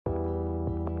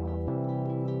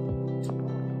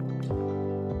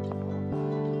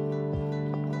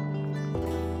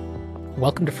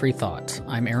Welcome to Free Thoughts.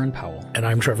 I'm Aaron Powell. And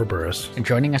I'm Trevor Burrus. And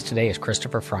joining us today is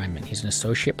Christopher Freiman. He's an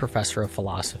associate professor of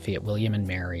philosophy at William &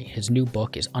 Mary. His new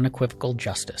book is Unequivocal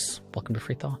Justice. Welcome to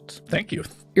Free Thoughts. Thank you.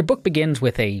 Your book begins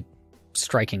with a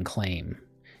striking claim.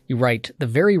 You write, "The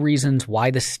very reasons why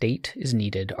the state is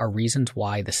needed are reasons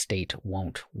why the state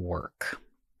won't work."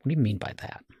 What do you mean by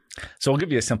that? So I'll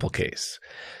give you a simple case.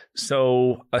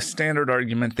 So a standard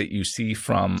argument that you see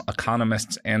from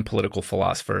economists and political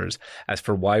philosophers as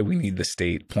for why we need the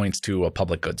state points to a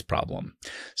public goods problem.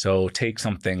 So take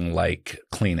something like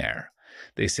clean air.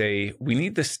 They say we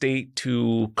need the state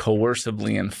to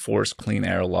coercively enforce clean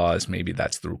air laws. Maybe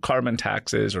that's through carbon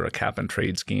taxes or a cap and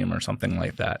trade scheme or something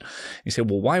like that. You say,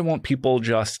 well, why won't people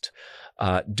just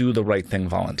do the right thing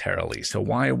voluntarily? So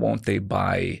why won't they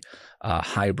buy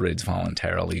hybrids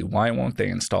voluntarily? Why won't they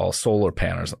install solar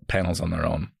panels on their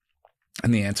own?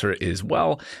 And the answer is,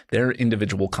 well, their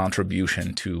individual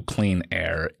contribution to clean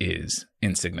air is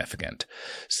insignificant.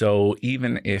 So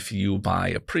even if you buy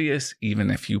a Prius, even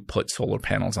if you put solar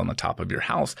panels on the top of your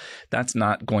house, that's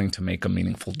not going to make a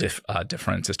meaningful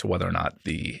difference as to whether or not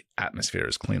the atmosphere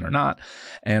is clean or not.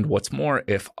 And what's more,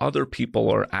 if other people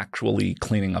are actually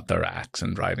cleaning up their acts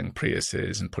and driving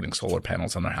Priuses and putting solar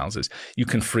panels on their houses, you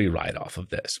can free ride off of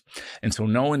this. And so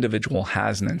no individual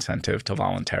has an incentive to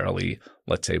voluntarily,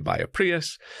 let's say, buy a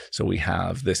Prius. So we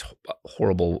have this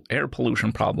horrible air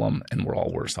pollution problem and we're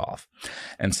all worse off.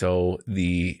 And so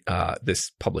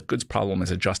this public goods problem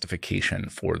is a justification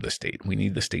for the state. We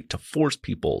need the state to force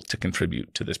people to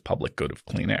contribute to this public good of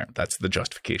clean air. That's the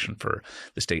justification for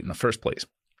the state in the first place.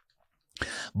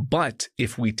 But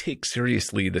if we take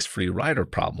seriously this free rider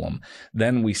problem,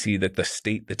 then we see that the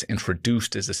state that's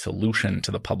introduced as a solution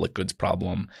to the public goods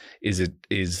problem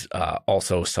is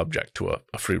also subject to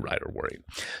a free rider worry.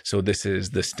 So this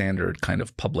is the standard kind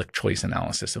of public choice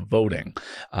analysis of voting.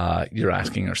 You're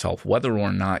asking yourself whether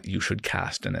or not you should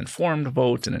cast an informed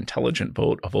vote, an intelligent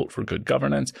vote, a vote for good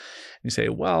governance. You say,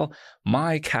 well,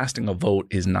 my casting a vote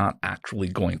is not actually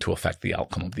going to affect the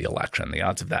outcome of the election. The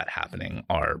odds of that happening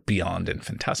are beyond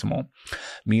infinitesimal.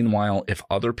 Meanwhile, if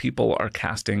other people are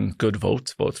casting good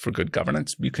votes for good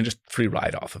governance, you can just free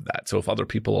ride off of that. So if other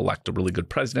people elect a really good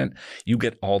president, you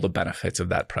get all the benefits of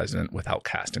that president without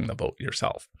casting the vote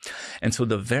yourself. And so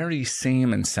the very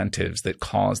same incentives that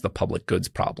cause the public goods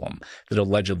problem that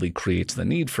allegedly creates the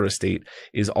need for a state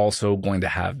is also going to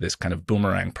have this kind of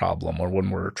boomerang problem, or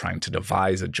when we're trying to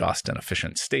devise a just and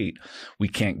efficient state, we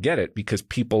can't get it because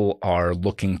people are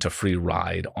looking to free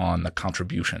ride on the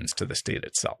contributions to the state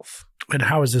itself. And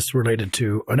how is this related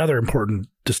to another important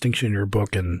distinction in your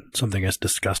book and something that's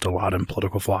discussed a lot in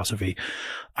political philosophy,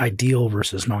 ideal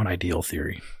versus non-ideal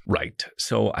theory? Right.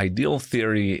 So ideal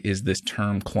theory is this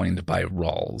term coined by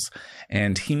Rawls,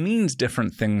 and he means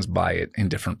different things by it in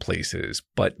different places.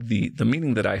 But the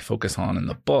meaning that I focus on in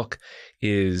the book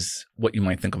is what you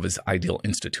might think of as ideal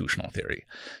institutional theory.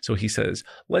 So he says,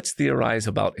 let's theorize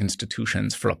about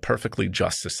institutions for a perfectly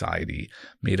just society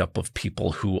made up of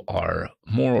people who are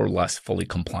more or less fully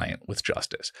compliant with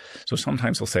justice. So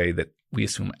sometimes he'll say that we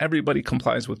assume everybody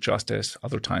complies with justice.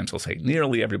 Other times he'll say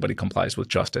nearly everybody complies with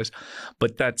justice.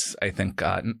 But that's, I think,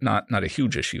 not a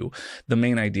huge issue. The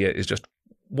main idea is just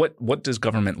what does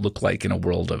government look like in a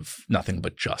world of nothing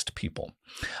but just people?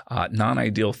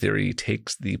 Non-ideal theory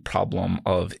takes the problem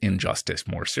of injustice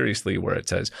more seriously, where it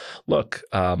says, look,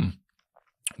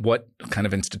 what kind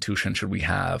of institution should we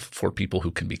have for people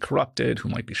who can be corrupted, who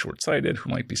might be short-sighted, who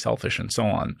might be selfish, and so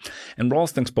on? And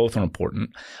Rawls thinks both are important,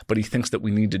 but he thinks that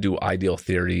we need to do ideal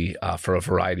theory for a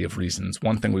variety of reasons.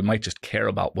 One thing, we might just care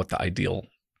about what the ideal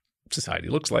society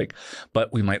looks like,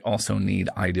 but we might also need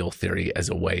ideal theory as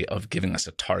a way of giving us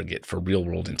a target for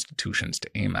real-world institutions to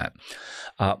aim at.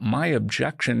 My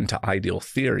objection to ideal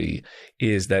theory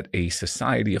is that a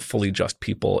society of fully just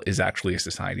people is actually a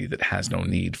society that has no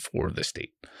need for the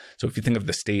state. So if you think of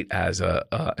the state as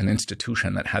an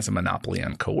institution that has a monopoly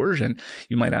on coercion,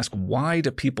 you might ask, why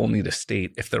do people need a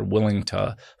state if they're willing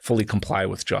to fully comply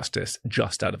with justice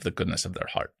just out of the goodness of their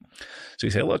heart? So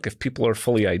you say, look, if people are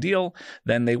fully ideal,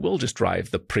 then they will just drive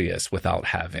the Prius without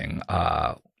having,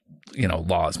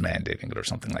 laws mandating it or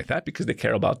something like that because they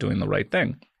care about doing the right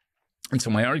thing. And so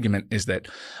my argument is that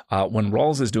when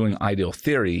Rawls is doing ideal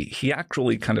theory, he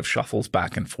actually kind of shuffles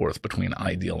back and forth between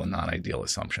ideal and non-ideal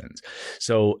assumptions.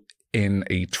 So in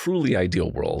a truly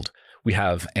ideal world, we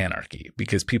have anarchy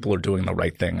because people are doing the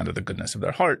right thing out of the goodness of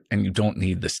their heart, and you don't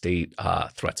need the state,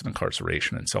 threats of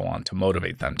incarceration and so on to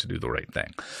motivate them to do the right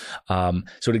thing.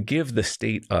 So to give the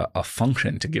state a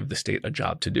function, to give the state a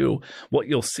job to do, what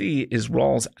you'll see is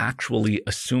Rawls actually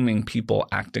assuming people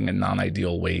acting in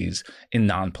non-ideal ways in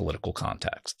non-political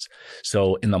contexts.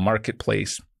 So in the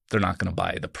marketplace, they're not going to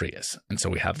buy the Prius. And so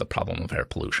we have the problem of air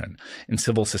pollution. In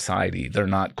civil society, they're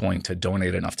not going to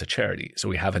donate enough to charity. So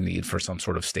we have a need for some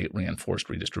sort of state-enforced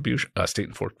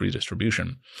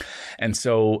redistribution. And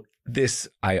so this,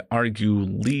 I argue,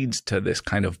 leads to this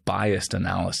kind of biased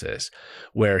analysis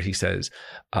where he says,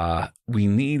 we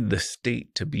need the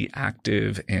state to be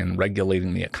active in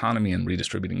regulating the economy and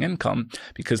redistributing income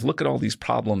because look at all these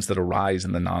problems that arise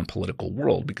in the non-political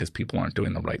world because people aren't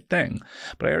doing the right thing.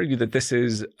 But I argue that this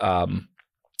is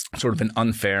sort of an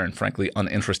unfair and frankly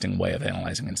uninteresting way of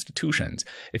analyzing institutions.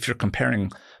 If you're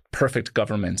comparing perfect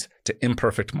governments to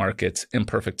imperfect markets,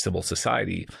 imperfect civil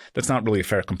society, that's not really a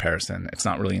fair comparison. It's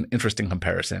not really an interesting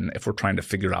comparison if we're trying to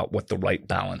figure out what the right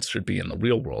balance should be in the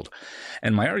real world.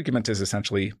 And my argument is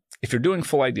essentially, if you're doing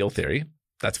full ideal theory,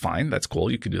 that's fine. That's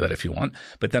cool. You can do that if you want.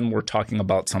 But then we're talking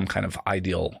about some kind of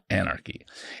ideal anarchy.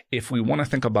 If we want to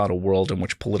think about a world in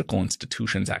which political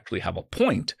institutions actually have a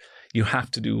point, you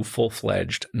have to do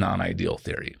full-fledged non-ideal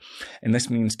theory. And this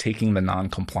means taking the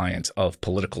non-compliance of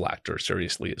political actors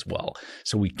seriously as well.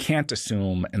 So we can't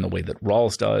assume in the way that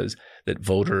Rawls does that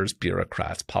voters,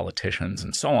 bureaucrats, politicians,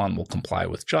 and so on will comply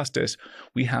with justice.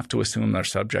 We have to assume they're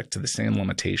subject to the same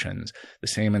limitations, the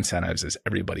same incentives as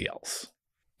everybody else.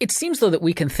 It seems, though, that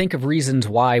we can think of reasons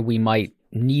why we might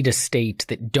need a state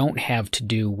that don't have to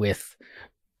do with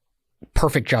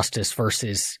perfect justice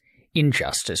versus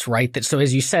injustice, right? That so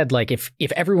as you said, like if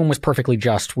everyone was perfectly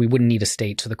just, we wouldn't need a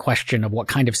state. So the question of what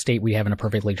kind of state we have in a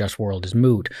perfectly just world is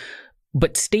moot.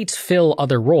 But states fill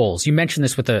other roles. You mentioned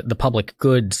this with the public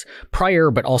goods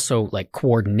prior, but also like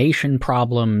coordination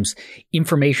problems,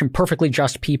 information. Perfectly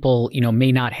just people,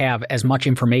 may not have as much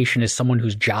information as someone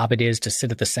whose job it is to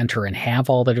sit at the center and have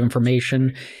all that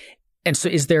information. And so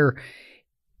is there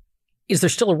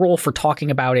still a role for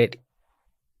talking about it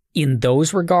in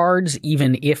those regards,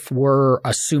 even if we're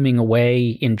assuming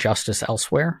away injustice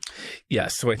elsewhere?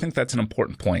 Yes. So I think that's an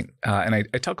important point. And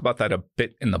I talk about that a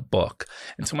bit in the book.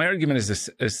 And so my argument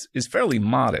is fairly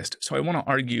modest. So I want to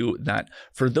argue that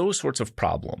for those sorts of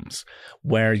problems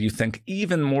where you think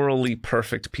even morally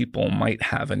perfect people might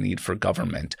have a need for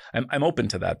government, I'm open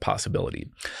to that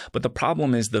possibility. But the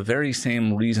problem is the very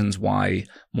same reasons why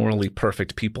morally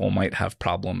perfect people might have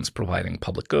problems providing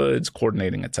public goods,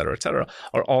 coordinating, et cetera,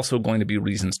 are also going to be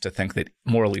reasons to think that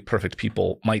morally perfect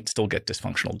people might still get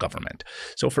dysfunctional government.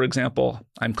 So, for example,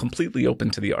 I'm completely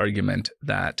open to the argument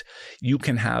that you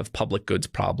can have public goods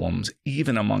problems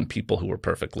even among people who are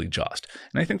perfectly just.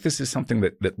 And I think this is something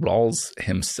that Rawls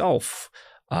himself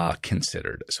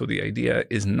considered. So the idea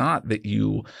is not that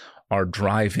you are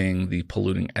driving the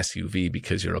polluting SUV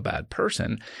because you're a bad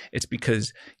person. It's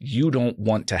because you don't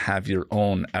want to have your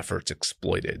own efforts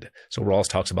exploited. So Rawls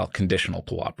talks about conditional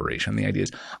cooperation. The idea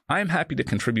is I'm happy to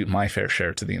contribute my fair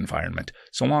share to the environment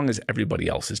so long as everybody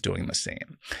else is doing the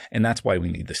same. And that's why we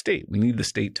need the state. We need the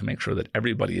state to make sure that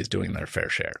everybody is doing their fair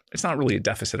share. It's not really a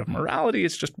deficit of morality.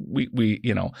 It's just we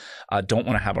don't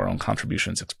want to have our own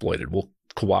contributions exploited. We'll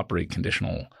cooperate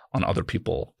conditional on other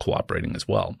people cooperating as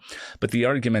well. But the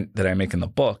argument that I make in the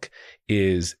book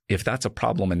is if that's a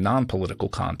problem in non-political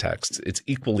contexts, it's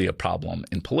equally a problem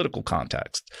in political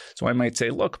contexts. So I might say,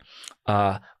 look,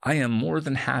 I am more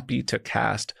than happy to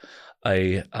cast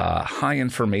a high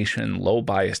information, low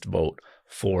biased vote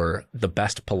for the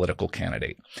best political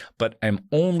candidate. But I'm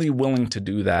only willing to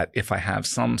do that if I have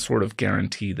some sort of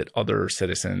guarantee that other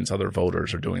citizens, other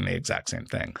voters are doing the exact same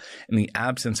thing. In the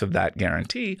absence of that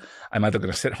guarantee, I'm either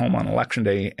going to sit home on election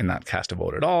day and not cast a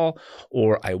vote at all,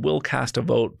 or I will cast a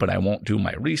vote, but I won't do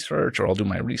my research, or I'll do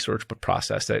my research but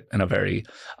process it in a very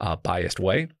biased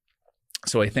way.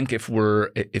 So I think if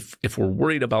we're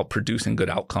worried about producing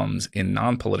good outcomes in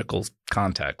non-political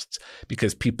contexts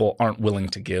because people aren't willing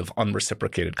to give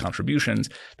unreciprocated contributions,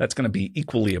 that's going to be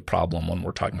equally a problem when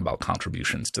we're talking about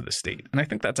contributions to the state. And I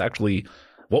think that's actually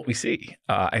what we see.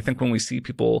 I think when we see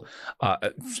people,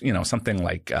 something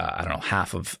like,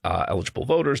 half of eligible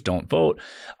voters don't vote,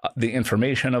 the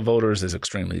information of voters is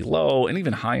extremely low, and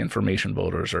even high information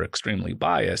voters are extremely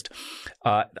biased.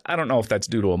 I don't know if that's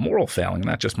due to a moral failing.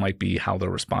 That just might be how they're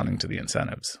responding to the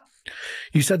incentives.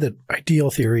 You said that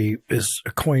ideal theory is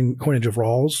a coinage of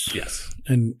Rawls. Yes.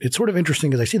 And it's sort of interesting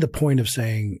because I see the point of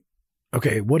saying,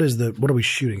 okay, what are we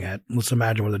shooting at? Let's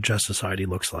imagine what a just society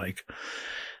looks like.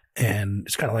 And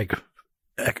it's kind of like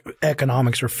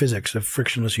economics or physics, a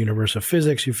frictionless universe of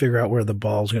physics. You figure out where the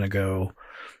ball's going to go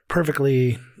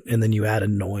perfectly, and then you add a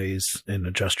noise and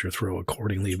adjust your throw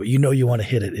accordingly. But you want to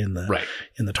hit it in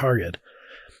the target.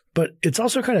 But it's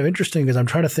also kind of interesting because I'm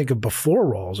trying to think of before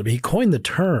Rawls. I mean, he coined the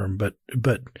term,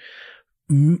 but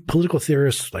political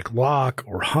theorists like Locke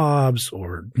or Hobbes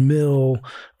or Mill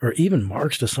or even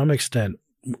Marx to some extent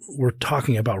we're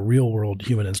talking about real world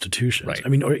human institutions. Right. I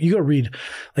mean, or you go read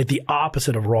like the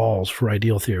opposite of Rawls for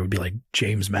ideal theory would be like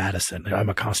James Madison. I'm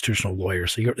a constitutional lawyer.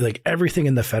 So you're like everything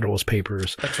in the Federalist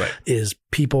Papers is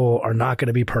people are not going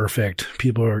to be perfect.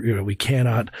 People are, we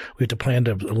have to plan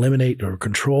to eliminate or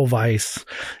control vice.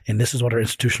 And this is what our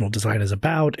institutional design is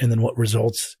about. And then what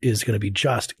results is going to be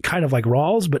just kind of like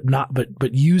Rawls,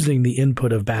 but using the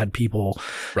input of bad people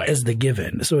as the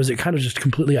given. So is it kind of just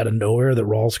completely out of nowhere that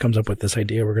Rawls comes up with this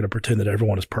idea? We're going to pretend that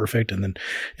everyone is perfect. And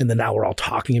then now we're all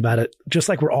talking about it, just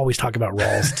like we're always talking about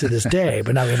Rawls to this day,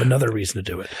 but now we have another reason to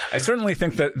do it. I certainly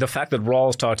think that the fact that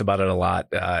Rawls talked about it a lot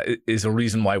is a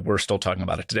reason why we're still talking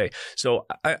about it today. So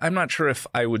I'm not sure if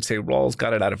I would say Rawls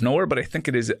got it out of nowhere, but I think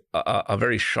it is a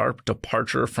very sharp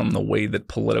departure from the way that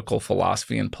political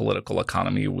philosophy and political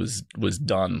economy was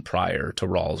done prior to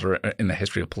Rawls or in the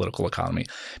history of political economy.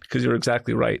 Because you're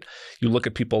exactly right. You look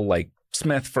at people like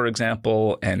Smith, for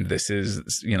example, and this is,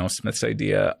 Smith's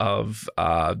idea of,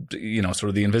 sort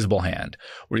of the invisible hand,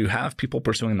 where you have people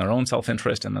pursuing their own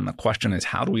self-interest. And then the question is,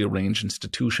 how do we arrange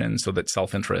institutions so that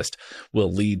self-interest will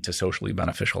lead to socially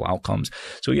beneficial outcomes?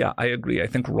 So, yeah, I agree. I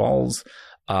think Rawls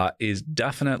is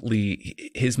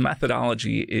definitely – his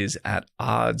methodology is at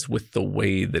odds with the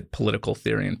way that political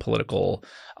theory and political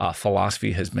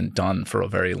philosophy has been done for a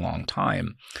very long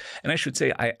time. And I should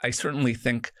say I certainly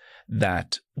think –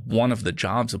 that one of the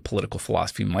jobs of political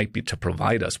philosophy might be to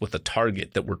provide us with a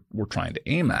target that we're trying to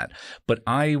aim at. But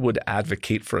I would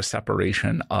advocate for a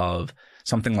separation of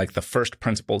something like the first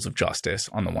principles of justice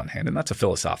on the one hand, and that's a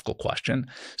philosophical question.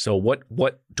 So what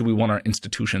do we want our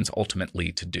institutions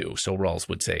ultimately to do? So Rawls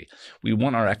would say, we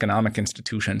want our economic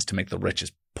institutions to make the rich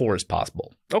as poor as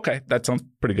possible. Okay, that sounds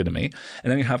pretty good to me.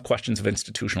 And then you have questions of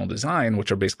institutional design,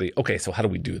 which are basically, okay, so how do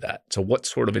we do that? So what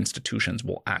sort of institutions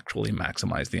will actually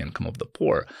maximize the income of the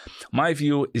poor? My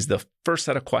view is the first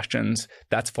set of questions,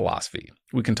 that's philosophy.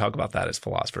 We can talk about that as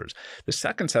philosophers. The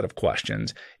second set of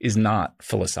questions is not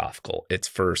philosophical. It's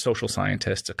for social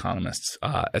scientists, economists,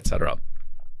 et cetera.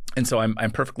 And so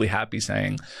I'm perfectly happy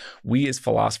saying we as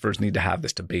philosophers need to have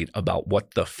this debate about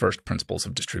what the first principles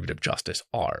of distributive justice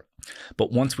are.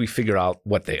 But once we figure out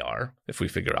what they are, if we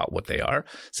figure out what they are,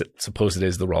 suppose it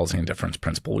is the Rawlsian difference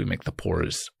principle, we make the poor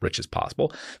as rich as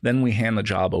possible, then we hand the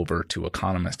job over to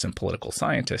economists and political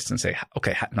scientists and say,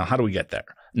 okay, now how do we get there?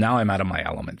 Now I'm out of my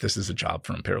element. This is a job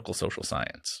for empirical social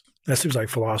science. That seems like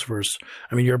philosophers.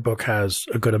 I mean, your book has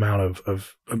a good amount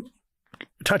of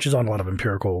touches on a lot of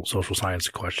empirical social science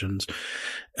questions.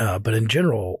 But in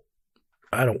general,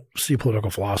 I don't see political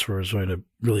philosophers going to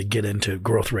really get into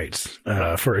growth rates,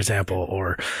 for example,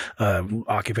 or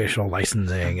occupational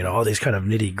licensing, all these kind of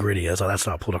nitty gritty. So that's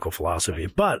not political philosophy.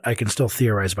 But I can still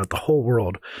theorize about the whole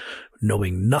world,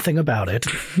 knowing nothing about it,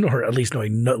 or at least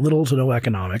knowing little to no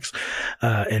economics,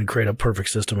 and create a perfect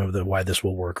system of why this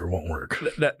will work or won't work.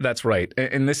 That's right.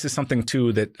 And this is something,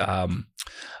 too, that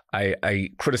I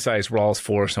criticize Rawls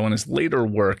for. So in his later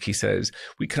work, he says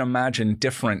we can imagine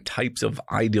different types of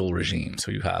ideal regimes.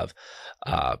 So you have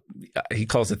he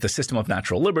calls it the system of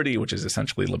natural liberty, which is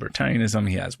essentially libertarianism.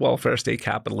 He has welfare state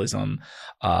capitalism,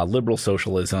 liberal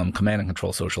socialism, command and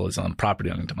control socialism,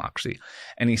 property owning democracy.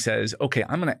 And he says, okay,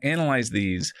 I'm going to analyze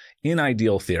these in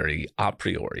ideal theory a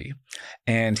priori.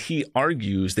 And he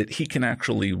argues that he can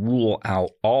actually rule out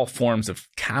all forms of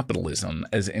capitalism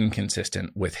as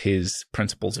inconsistent with his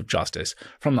principles of justice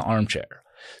from the armchair.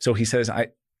 So he says,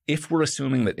 if we're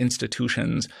assuming that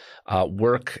institutions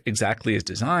work exactly as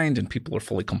designed and people are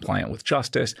fully compliant with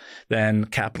justice, then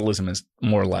capitalism is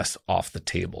more or less off the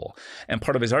table. And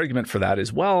part of his argument for that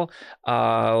is,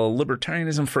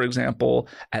 libertarianism, for example,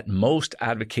 at most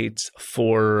advocates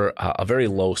for a very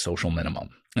low social minimum.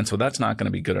 And so that's not going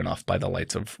to be good enough by the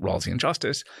lights of Rawlsian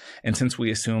justice. And since we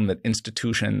assume that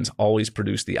institutions always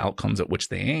produce the outcomes at which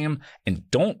they aim and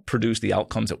don't produce the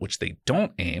outcomes at which they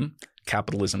don't aim,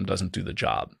 capitalism doesn't do the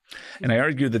job. And I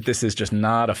argue that this is just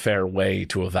not a fair way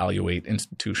to evaluate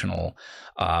institutional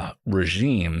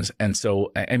regimes. And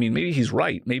so, I mean, maybe he's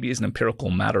right. Maybe as an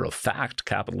empirical matter of fact,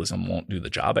 capitalism won't do the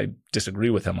job. I disagree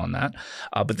with him on that.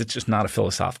 But it's just not a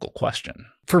philosophical question.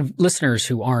 For listeners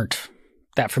who aren't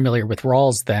that familiar with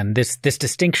Rawls, then this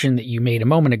distinction that you made a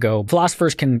moment ago,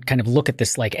 philosophers can kind of look at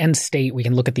this like end state. We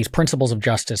can look at these principles of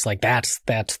justice, like that's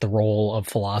the role of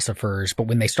philosophers. But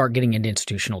when they start getting into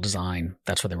institutional design,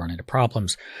 that's where they run into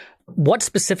problems. What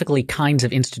specifically kinds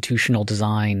of institutional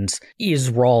designs is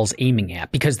Rawls aiming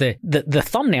at? Because the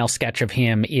thumbnail sketch of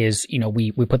him is,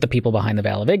 we put the people behind the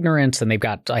veil of ignorance, and they've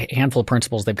got a handful of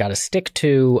principles they've got to stick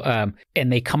to,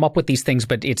 and they come up with these things,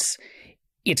 but it's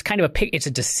kind of it's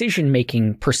a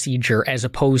decision-making procedure as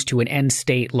opposed to an end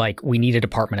state like we need a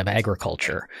Department of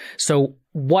Agriculture. So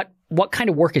what kind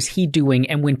of work is he doing?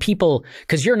 And when people,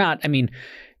 because you're not,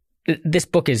 this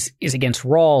book is against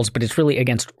Rawls, but it's really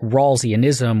against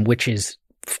Rawlsianism, which is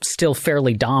still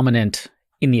fairly dominant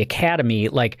in the academy.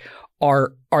 Like,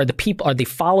 are the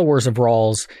followers of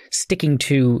Rawls sticking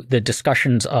to the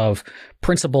discussions of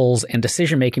principles and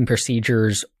decision-making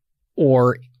procedures,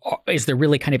 or is there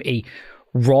really kind of a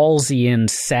Rawlsian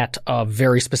set of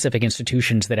very specific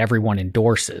institutions that everyone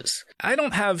endorses? I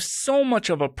don't have so much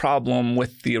of a problem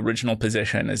with the original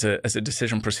position as a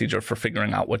decision procedure for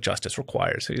figuring out what justice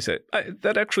requires. So you say,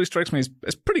 that actually strikes me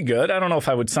as pretty good. I don't know if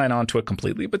I would sign on to it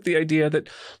completely, but the idea that,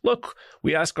 look,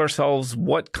 we ask ourselves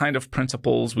what kind of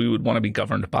principles we would want to be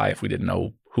governed by if we didn't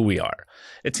know who we are.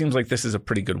 It seems like this is a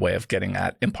pretty good way of getting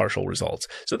at impartial results.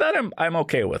 So that I'm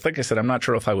okay with. Like I said, I'm not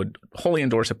sure if I would wholly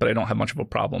endorse it, but I don't have much of a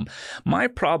problem. My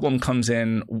problem comes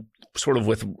in sort of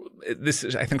with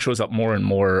this, I think shows up more and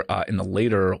more in the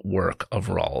later work of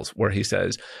Rawls, where he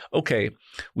says, okay,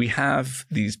 we have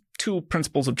these two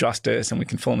principles of justice, and we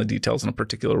can fill in the details in a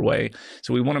particular way.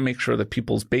 So we want to make sure that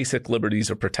people's basic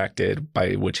liberties are protected,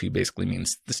 by which he basically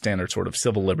means the standard sort of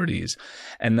civil liberties.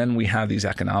 And then we have these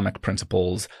economic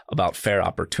principles about fair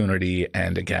opportunity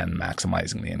and, again,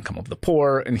 maximizing the income of the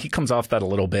poor. And he comes off that a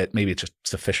little bit. Maybe it's just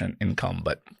sufficient income,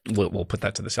 but we'll put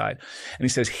that to the side. And he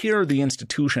says, here are the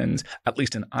institutions, at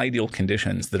least in ideal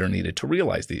conditions, that are needed to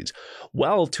realize these.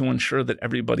 Well, to ensure that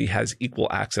everybody has equal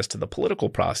access to the political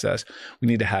process, we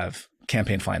need to have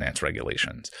campaign finance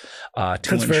regulations.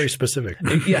 That's very specific.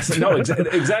 Yes, no,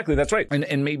 exactly. That's right.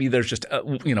 And maybe there's just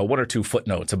one or two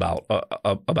footnotes about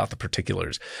the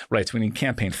particulars, right? So we need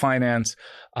campaign finance.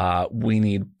 We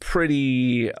need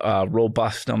pretty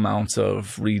robust amounts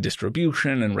of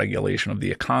redistribution and regulation of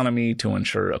the economy to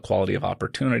ensure equality of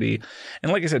opportunity.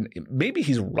 And like I said, maybe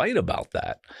he's right about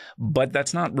that, but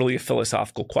that's not really a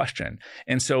philosophical question.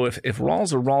 And so if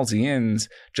Rawls or Rawlsians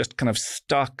just kind of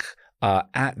stuck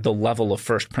at the level of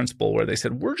first principle, where they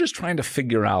said, we're just trying to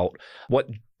figure out what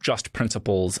just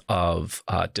principles of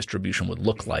distribution would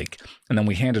look like, and then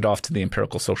we hand it off to the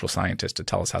empirical social scientist to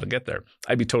tell us how to get there,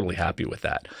 I'd be totally happy with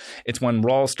that. It's when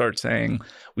Rawls starts saying,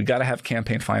 we got to have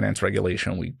campaign finance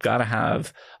regulation, we got to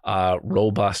have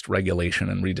robust regulation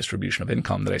and redistribution of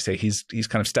income, that I say he's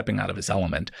kind of stepping out of his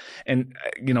element. And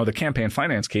the campaign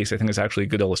finance case, I think, is actually a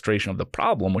good illustration of the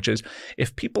problem, which is,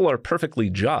 if people are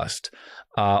perfectly just,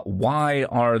 why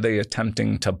are they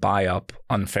attempting to buy up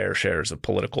unfair shares of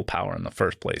political power in the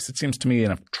first place? It seems to me,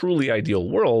 in a truly ideal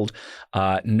world,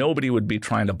 nobody would be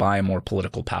trying to buy more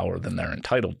political power than they're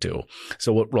entitled to.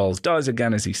 So what Rawls does,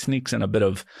 again, is he sneaks in a bit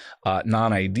of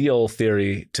non-ideal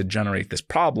theory to generate this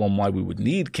problem, why we would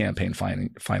need campaign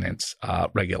finance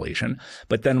regulation.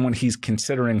 But then when he's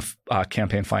considering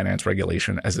campaign finance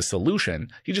regulation as a solution,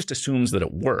 he just assumes that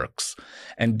it works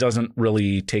and doesn't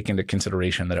really take into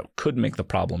consideration that it could make the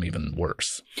problem even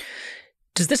worse.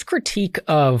 Does this critique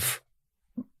of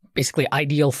basically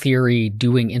ideal theory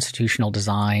doing institutional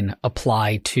design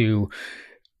apply to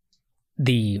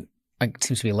the, it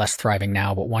seems to be less thriving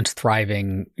now, but once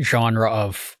thriving genre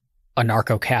of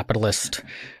anarcho-capitalist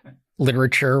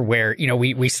literature, where,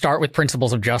 we start with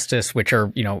principles of justice, which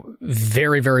are,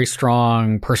 very, very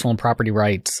strong personal and property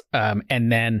rights.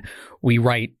 And then we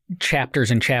write chapters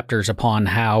and chapters upon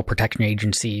how protection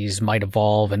agencies might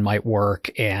evolve and might work,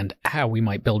 and how we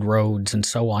might build roads and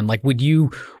so on. Like, would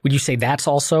you say that's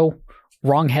also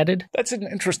wrong-headed? That's an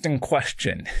interesting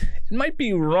question. It might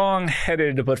be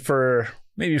wrong-headed, but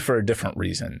maybe for a different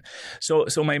reason. So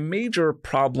my major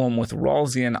problem with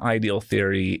Rawlsian ideal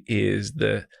theory is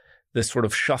the sort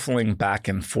of shuffling back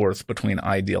and forth between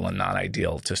ideal and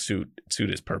non-ideal to suit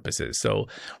his purposes. So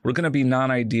we're going to be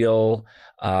non-ideal,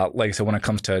 like I said, when it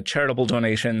comes to charitable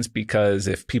donations, because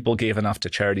if people gave enough to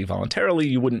charity voluntarily,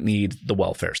 you wouldn't need the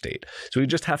welfare state. So you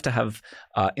just have to have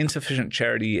insufficient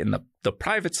charity in the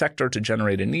private sector to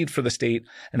generate a need for the state.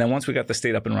 And then once we got the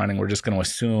state up and running, we're just going to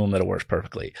assume that it works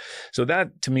perfectly. So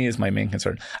that, to me, is my main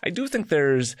concern. I do think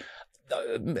there's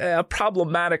a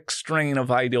problematic strain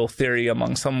of ideal theory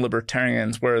among some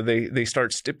libertarians where they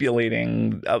start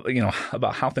stipulating,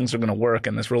 about how things are going to work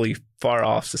in this really far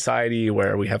off society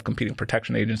where we have competing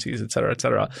protection agencies, et cetera, et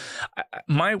cetera.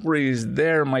 My worries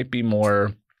there might be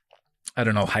more, I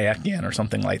don't know, Hayekian or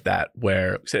something like that,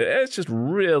 where it's just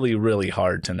really, really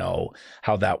hard to know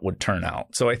how that would turn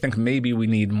out. So I think maybe we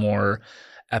need more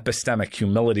epistemic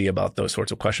humility about those sorts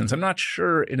of questions. I'm not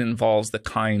sure it involves the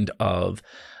kind of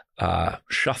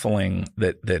shuffling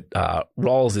that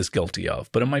Rawls is guilty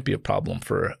of, but it might be a problem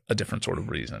for a different sort of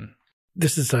reason.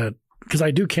 This is because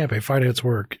I do campaign finance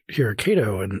work here at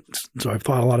Cato, and so I've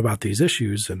thought a lot about these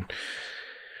issues. And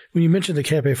when you mentioned the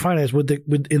campaign finance, would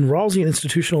in Rawlsian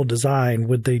institutional design,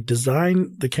 would they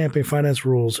design the campaign finance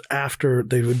rules after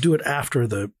they would do it after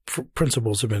the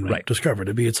principles have been discovered?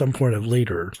 It'd be at some point of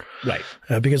later, right?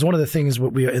 Because one of the things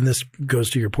and this goes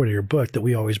to your point of your book that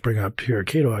we always bring up here at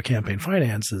Cato at campaign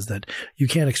finance is that you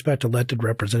can't expect elected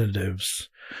representatives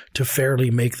to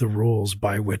fairly make the rules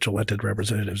by which elected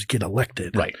representatives get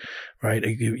elected. Right. Right.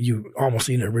 You almost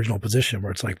need an original position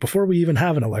where it's like, before we even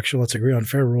have an election, let's agree on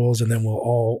fair rules, and then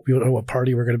we'll know what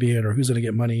party we're going to be in or who's going to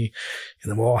get money,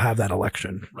 and then we'll all have that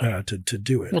election to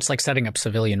do it. Well, it's like setting up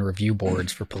civilian review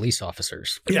boards for police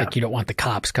officers. Yeah. Like, you don't want the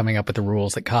cops coming up with the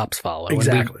rules that cops follow.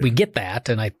 Exactly. And we get that,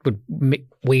 and I would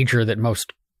wager that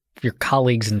most of your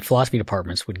colleagues in philosophy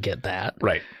departments would get that.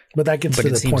 Right. But that gets to the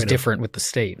point. But it seems different with the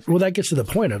state. Well, that gets to the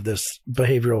point of this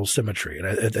behavioral symmetry. And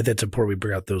I think it's important we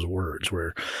bring out those words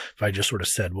where if I just sort of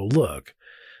said, well, look,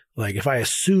 like if I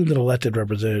assume that elected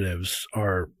representatives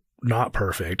are not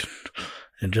perfect,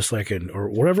 and just like or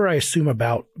whatever I assume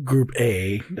about group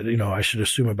A, I should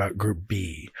assume about group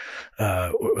B.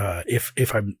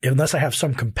 Unless I have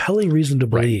some compelling reason to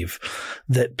believe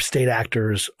that state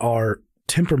actors are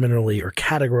temperamentally or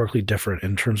categorically different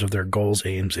in terms of their goals,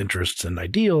 aims, interests, and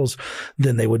ideals,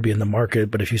 then they would be in the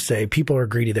market. But if you say people are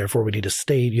greedy, therefore we need a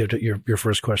state, your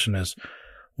first question is,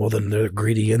 well, then they're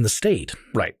greedy in the state.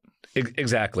 Right.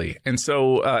 Exactly. And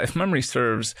so if memory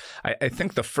serves, I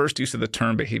think the first use of the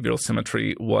term behavioral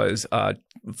symmetry was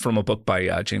from a book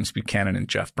by James Buchanan and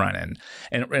Jeff Brennan.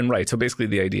 And right. So basically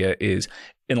the idea is,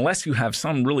 unless you have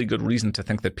some really good reason to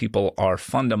think that people are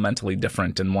fundamentally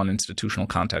different in one institutional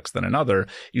context than another,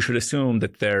 you should assume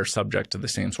that they're subject to the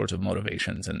same sorts of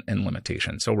motivations and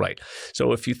limitations. So right.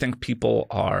 So if you think people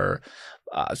are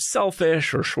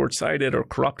selfish or short-sighted or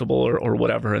corruptible or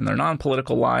whatever in their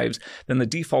non-political lives, then the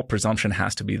default presumption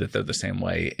has to be that they're the same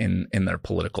way in their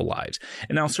political lives.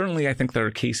 And now certainly I think there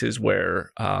are cases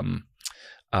where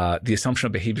the assumption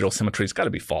of behavioral symmetry has got to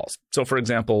be false. So, for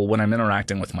example, when I'm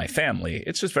interacting with my family,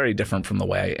 it's just very different from the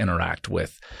way I interact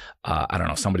with,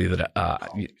 somebody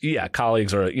that,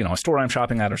 colleagues or, a store I'm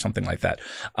shopping at or something like that.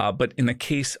 But in the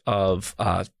case of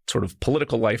sort of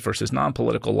political life versus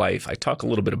non-political life, I talk a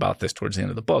little bit about this towards the end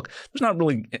of the book. There's not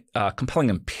really compelling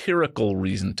empirical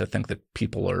reason to think that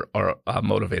people are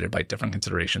motivated by different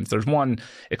considerations. There's one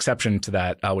exception to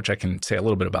that, which I can say a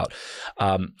little bit about.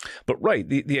 But right,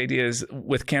 the idea is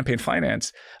with campaign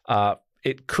finance,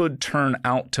 it could turn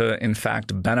out to, in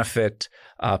fact, benefit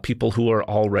people who are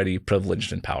already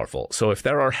privileged and powerful. So if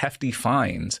there are hefty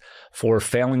fines for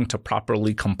failing to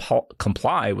properly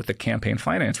comply with the campaign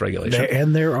finance regulation.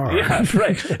 And there are. Yeah,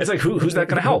 right. It's like, who's that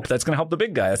going to help? That's going to help the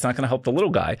big guy. That's not going to help the little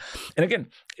guy. And again,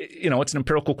 it's an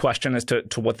empirical question as to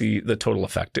what the total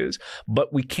effect is.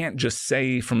 But we can't just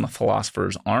say from the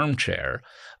philosopher's armchair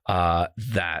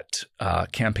that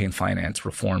campaign finance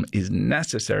reform is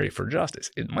necessary for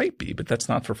justice. It might be, but that's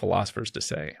not for philosophers to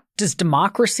say. Does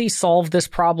democracy solve this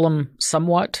problem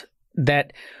somewhat?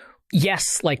 That,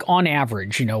 yes, like on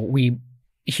average,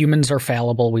 humans are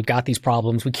fallible. We've got these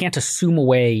problems. We can't assume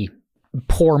away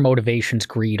poor motivations,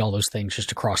 greed, all those things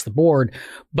just across the board.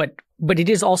 But it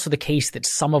is also the case that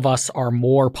some of us are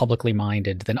more publicly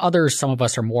minded than others. Some of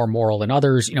us are more moral than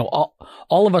others.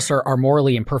 All of us are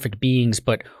morally imperfect beings,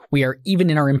 but we are, even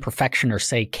in our imperfection, are,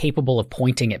 say, capable of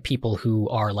pointing at people who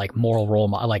are like moral role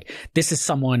models. Like, this is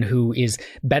someone who is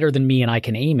better than me and I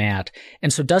can aim at.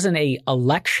 And so doesn't a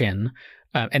election,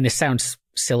 and this sounds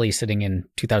silly sitting in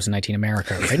 2019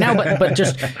 America right now, but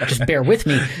just bear with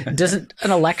me. Doesn't an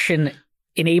election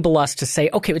enable us to say,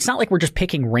 okay, it's not like we're just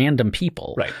picking random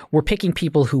people. Right. We're picking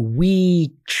people who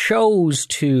we chose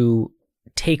to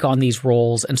take on these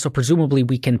roles. And so presumably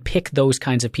we can pick those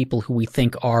kinds of people who we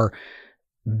think are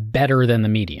better than the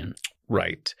median.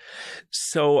 Right.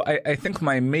 So I think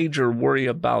my major worry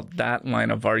about that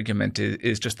line of argument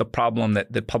is just the problem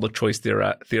that the public choice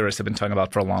theorists have been talking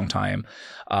about for a long time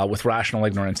with rational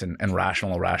ignorance and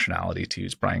rational irrationality, to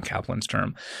use Brian Kaplan's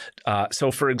term.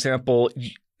 So, for example,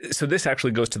 so this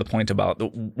actually goes to the point about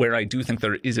where I do think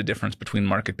there is a difference between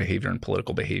market behavior and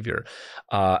political behavior.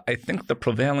 I think the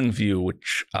prevailing view,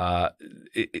 which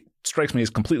it strikes me as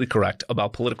completely correct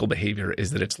about political behavior, is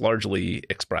that it's largely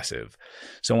expressive.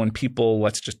 So when people,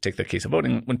 let's just take the case of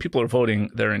voting, when people are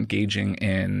voting, they're engaging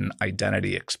in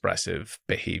identity expressive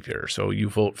behavior. So you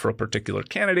vote for a particular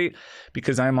candidate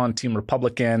because I'm on Team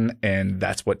Republican, and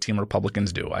that's what Team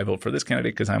Republicans do. I vote for this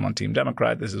candidate because I'm on Team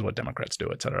Democrat. This is what Democrats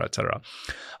do, et cetera, et cetera.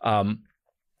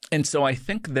 And so I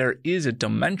think there is a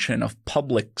dimension of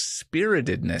public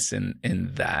spiritedness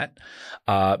in that,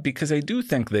 because I do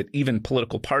think that even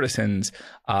political partisans,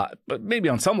 but maybe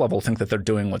on some level, think that they're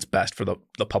doing what's best for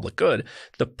the public good.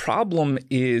 The problem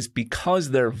is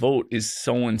because their vote is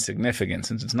so insignificant,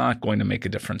 since it's not going to make a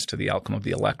difference to the outcome of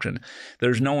the election,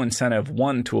 there's no incentive,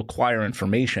 one, to acquire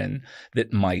information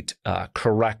that might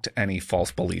correct any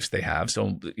false beliefs they have.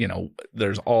 So,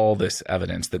 there's all this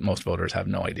evidence that most voters have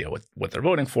no idea what they're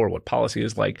voting for, what policy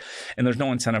is like, and there's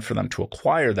no incentive for them to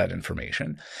acquire that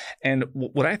information. And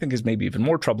what I think is maybe even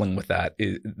more troubling with that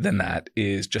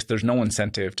is just there's no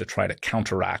incentive to try to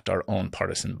counteract our own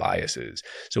partisan biases.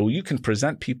 So you can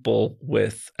present people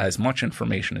with as much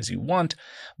information as you want,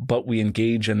 but we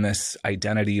engage in this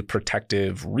identity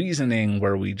protective reasoning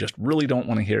where we just really don't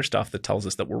want to hear stuff that tells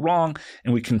us that we're wrong,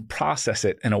 and we can process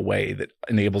it in a way that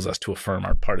enables us to affirm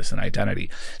our partisan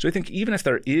identity. So I think even if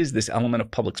there is this element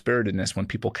of public spiritedness when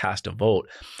people cast a vote,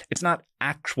 it's not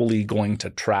actually going to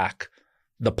track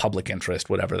the public interest,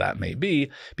 whatever that may be,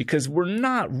 because we're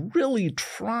not really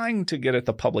trying to get at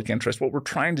the public interest. What we're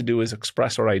trying to do is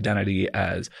express our identity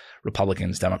as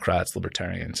Republicans, Democrats,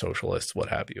 libertarians, socialists, what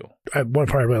have you. One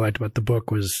part I really liked about the book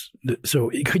was,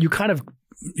 so you kind of,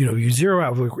 you zero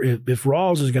out, if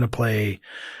Rawls is going to play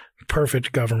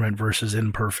perfect government versus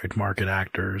imperfect market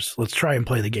actors, let's try and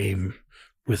play the game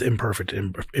with imperfect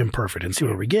and see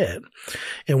what we get.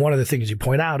 And one of the things you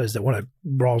point out is that one of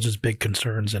Rawls' big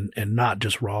concerns, and not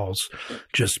just Rawls,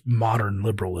 just modern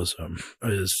liberalism,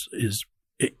 is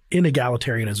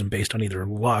inegalitarianism based on either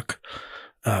luck,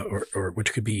 or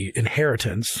which could be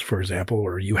inheritance, for example,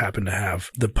 or you happen to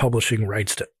have the publishing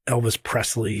rights to Elvis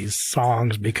Presley's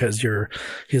songs because you're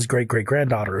his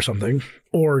great-great-granddaughter or something,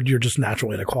 or you're just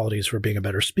natural inequalities for being a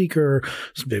better speaker,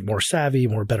 a bit more savvy,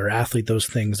 better athlete. Those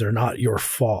things are not your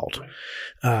fault.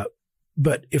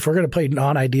 But if we're going to play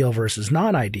non-ideal versus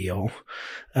non-ideal,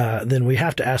 then we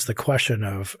have to ask the question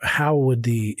of how would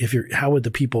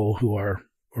the people who are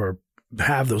or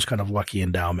have those kind of lucky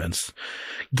endowments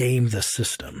game the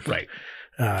system. Right.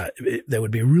 They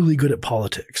would be really good at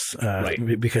politics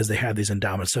right. because they have these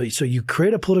endowments. So you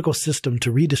create a political system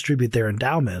to redistribute their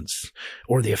endowments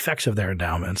or the effects of their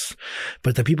endowments.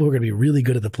 But the people who are going to be really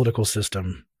good at the political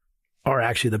system are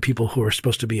actually the people who are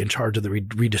supposed to be in charge of the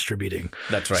redistributing.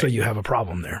 That's right. So you have a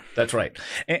problem there. That's right.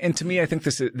 And to me, I think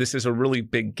this is a really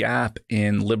big gap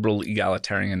in liberal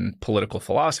egalitarian political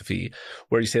philosophy,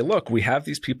 where you say, look, we have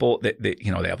these people that they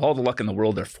have all the luck in the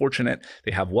world. They're fortunate.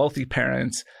 They have wealthy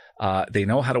parents. They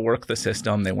know how to work the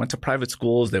system. They went to private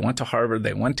schools. They went to Harvard.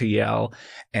 They went to Yale,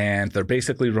 and they're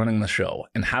basically running the show.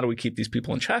 And how do we keep these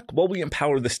people in check? Well, we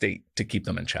empower the state to keep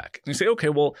them in check. And you say, okay,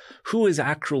 well, who is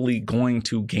actually going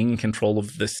to gain control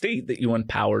of the state that you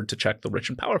empowered to check the rich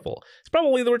and powerful? It's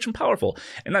probably the rich and powerful.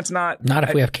 And that's not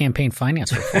if we have campaign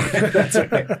finance reform. That's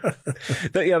right.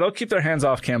 They'll keep their hands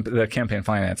off the campaign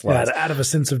finance laws. Yeah, out of a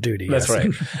sense of duty. That's yes.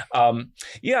 right.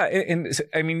 And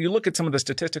I mean, you look at some of the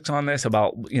statistics on this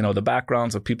about, the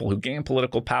backgrounds of people who gain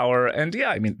political power. And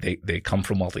they come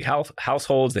from wealthy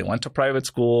households. They went to private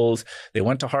schools. They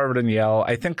went to Harvard and Yale.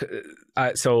 I think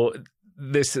so.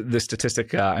 This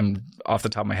statistic, I'm off the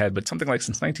top of my head, but something like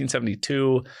since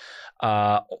 1972,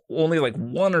 only like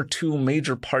one or two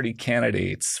major party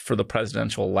candidates for the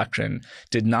presidential election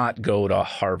did not go to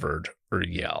Harvard or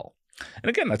Yale.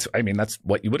 And again, that's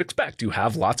what you would expect. You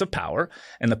have lots of power,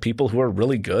 and the people who are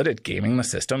really good at gaming the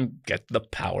system get the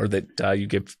power that you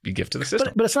give to the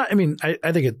system. But it's not. I mean,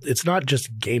 I think it's not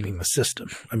just gaming the system.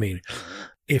 I mean,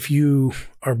 if you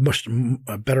are much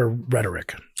better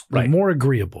rhetoric, right, more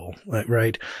agreeable,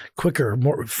 right, quicker,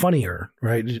 more funnier,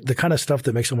 right, the kind of stuff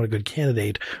that makes someone a good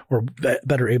candidate or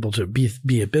better able to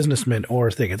be a businessman or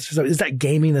a thing. Is that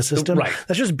gaming the system? Right.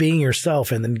 That's just being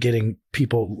yourself and then getting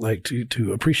people like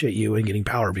to appreciate you and getting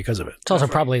power because of it. It's also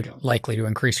probably likely to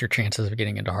increase your chances of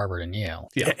getting into Harvard and Yale.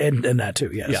 Yeah. And that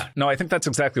too, yes. Yeah. No, I think that's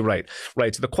exactly right.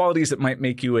 Right. So the qualities that might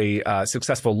make you a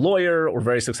successful lawyer or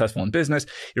very successful in business,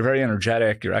 you're very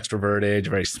energetic, you're extroverted,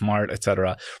 you're very smart, et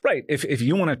cetera. Right. If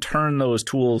you want to turn those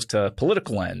tools to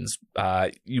political ends,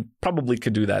 you probably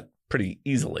could do that pretty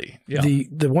easily. Yeah.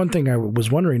 The one thing I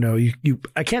was wondering, though,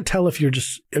 I can't tell if you're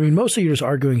just, I mean, mostly you're just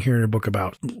arguing here in a book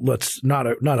about not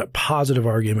a positive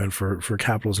argument for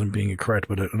capitalism being incorrect,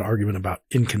 but an argument about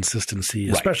inconsistency,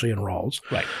 especially in Rawls.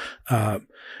 Right.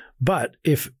 But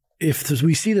if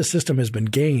we see the system has been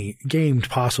gamed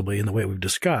possibly in the way we've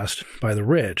discussed by the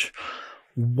rich,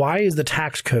 why is the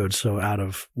tax code so out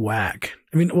of whack?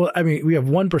 I mean, we have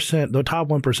 1%, the top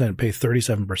 1% pay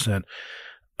 37%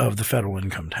 of the federal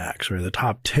income tax, or the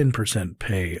top 10%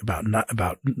 pay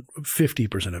about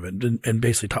 50% of it, and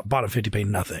basically bottom 50 pay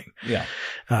nothing. Yeah.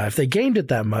 If they gamed it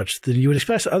that much, then you would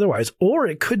expect otherwise. Or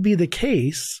it could be the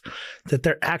case that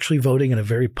they're actually voting in a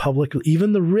very public,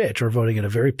 even the rich are voting in a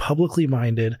very publicly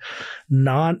minded,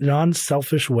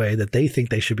 non-selfish way that they think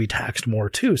they should be taxed more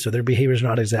too. So their behavior is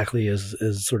not exactly as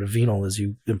sort of venal as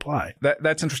you imply.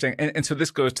 That's interesting. And so this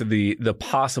goes to the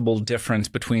possible difference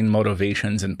between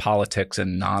motivations in politics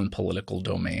and non-political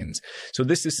domains. So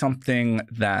this is something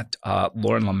that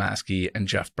Lauren Lemaski and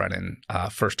Jeff Brennan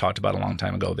first talked about a long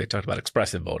time ago. They talked about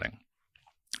expressive voting.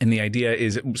 And the idea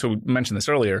is, so we mentioned this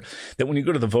earlier, that when you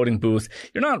go to the voting booth,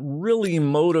 you're not really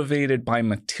motivated by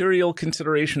material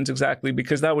considerations exactly,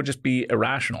 because that would just be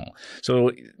irrational.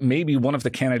 So maybe one of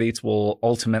the candidates will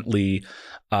ultimately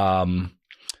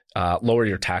lower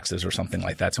your taxes or something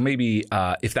like that. So maybe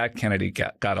if that candidate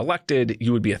got elected,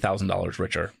 you would be $1,000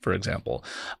 richer, for example.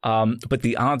 But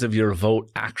the odds of your vote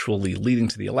actually leading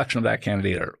to the election of that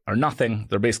candidate are nothing.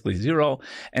 They're basically zero.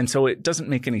 And so it doesn't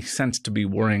make any sense to be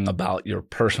worrying about your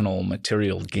personal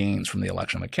material gains from the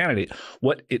election of a candidate.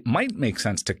 What it might make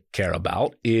sense to care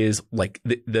about is like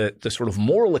the sort of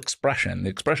moral expression, the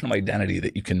expression of identity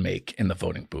that you can make in the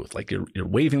voting booth. Like you're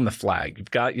waving the flag.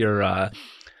 You've got your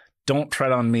don't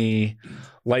tread on me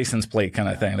license plate kind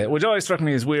of thing, which always struck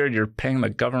me as weird. You're paying the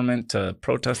government to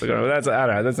protest the government. I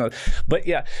don't know. That's not. But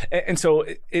yeah, and so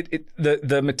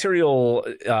the material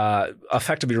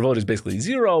effect of your vote is basically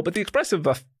zero, but the expressive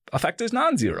effect is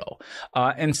non-zero.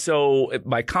 And so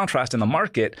by contrast in the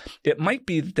market, it might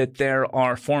be that there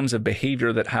are forms of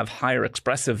behavior that have higher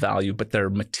expressive value, but they're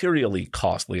materially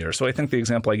costlier. So I think the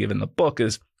example I give in the book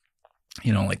is,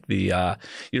 like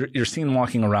you're seen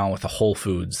walking around with a Whole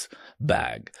Foods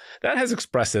bag. That has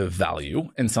expressive value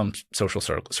in some social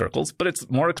circles, but it's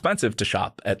more expensive to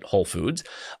shop at Whole Foods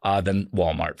than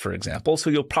Walmart, for example. So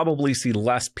you'll probably see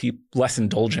less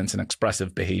indulgence in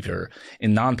expressive behavior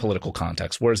in non-political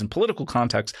contexts, whereas in political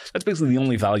contexts, that's basically the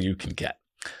only value you can get.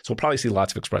 So we'll probably see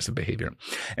lots of expressive behavior.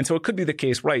 And so it could be the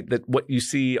case, right, that what you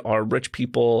see are rich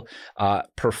people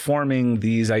performing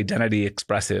these identity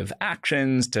expressive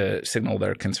actions to signal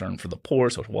their concern for the poor,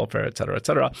 social welfare, et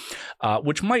cetera,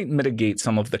 which might mitigate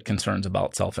some of the concerns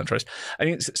about self-interest. I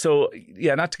mean, so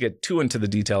yeah, not to get too into the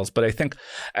details, but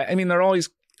there are always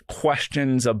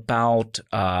questions about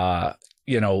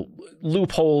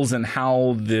loopholes and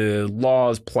how the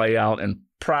laws play out and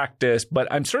practice, but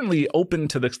I'm certainly open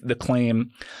to the claim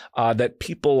that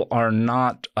people are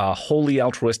not wholly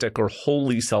altruistic or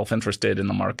wholly self-interested in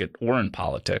the market or in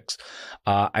politics.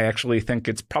 I actually think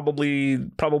it's probably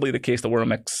the case that we're a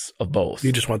mix of both.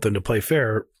 You just want them to play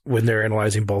fair when they're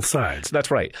analyzing both sides. That's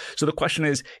right. So the question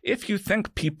is, if you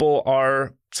think people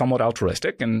are somewhat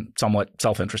altruistic and somewhat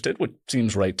self-interested, which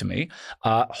seems right to me,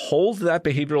 hold that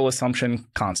behavioral assumption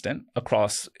constant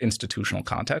across institutional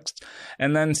contexts,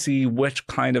 and then see which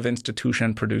kind of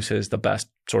institution produces the best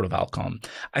sort of outcome.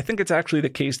 I think it's actually the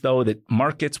case, though, that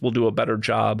markets will do a better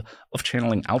job of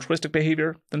channeling altruistic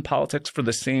behavior than politics for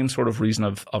the same sort of reason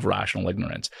of rational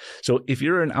ignorance. So if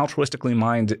you're an altruistically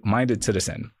minded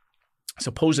citizen,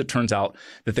 suppose it turns out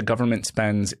that the government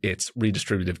spends its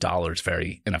redistributive dollars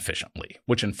very inefficiently,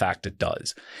 which in fact it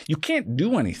does. You can't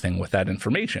do anything with that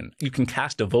information. You can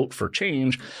cast a vote for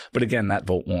change, but again, that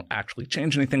vote won't actually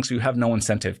change anything, so you have no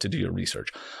incentive to do your research.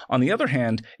 On the other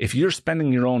hand, if you're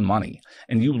spending your own money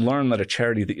and you learn that a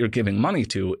charity that you're giving money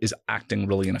to is acting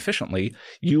really inefficiently,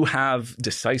 you have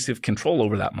decisive control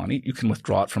over that money. You can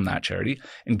withdraw it from that charity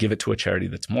and give it to a charity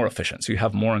that's more efficient. So you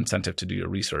have more incentive to do your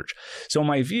research. So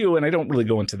my view, and I don't really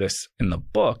go into this in the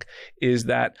book, is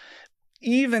that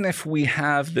even if we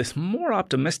have this more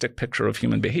optimistic picture of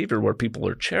human behavior where people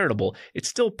are charitable, it's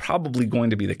still probably going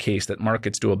to be the case that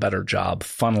markets do a better job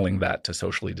funneling that to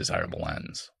socially desirable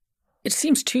ends. It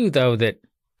seems too, though, that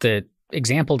the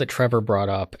example that Trevor brought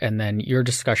up and then your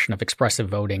discussion of expressive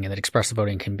voting, and that expressive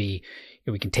voting can be,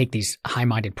 we can take these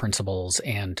high-minded principles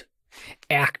and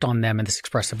act on them in this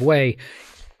expressive way,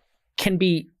 can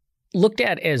be looked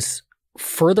at as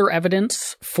further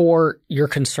evidence for your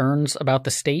concerns about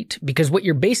the state, because what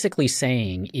you're basically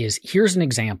saying is, here's an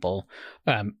example,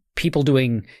 people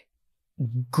doing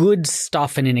good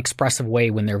stuff in an expressive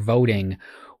way when they're voting,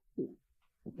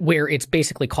 where it's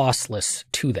basically costless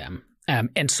to them.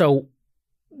 And so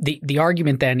the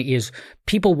argument then is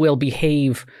people will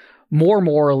behave more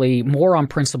morally, more on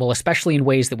principle, especially in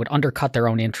ways that would undercut their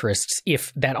own interests,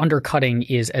 if that undercutting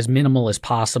is as minimal as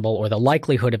possible, or the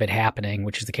likelihood of it happening,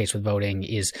 which is the case with voting,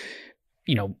 is,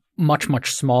 much,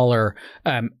 much smaller.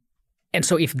 And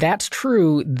so if that's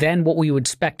true, then what we would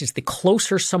expect is the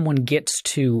closer someone gets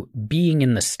to being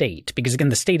in the state, because again,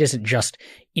 the state isn't just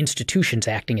institutions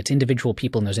acting, it's individual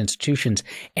people in those institutions,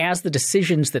 as the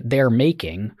decisions that they're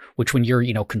making, which when you're,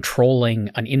 controlling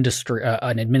an industry,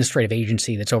 an administrative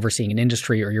agency that's overseeing an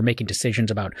industry, or you're making decisions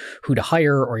about who to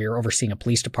hire, or you're overseeing a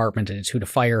police department and it's who to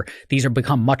fire, these are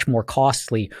become much more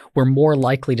costly. We're more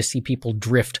likely to see people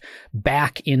drift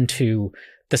back into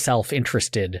the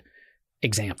self-interested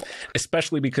example.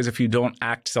 Especially because if you don't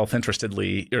act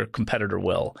self-interestedly, your competitor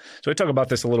will. So I talk about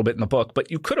this a little bit in the book, but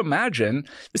you could imagine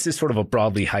this is sort of a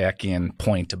broadly Hayekian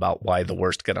point about why the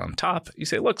worst get on top. You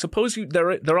say, look, suppose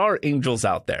there are angels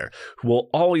out there who will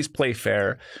always play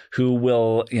fair, who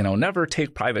will, never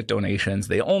take private donations.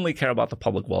 They only care about the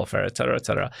public welfare, et cetera, et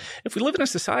cetera. If we live in a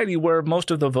society where most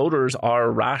of the voters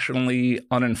are rationally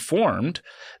uninformed,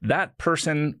 that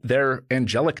person, their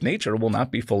angelic nature will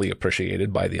not be fully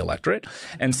appreciated by the electorate.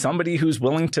 And somebody who's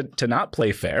willing to not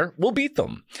play fair will beat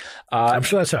them. I'm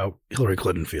sure that's how Hillary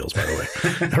Clinton feels, by the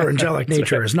way. Her angelic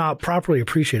nature is not properly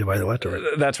appreciated by the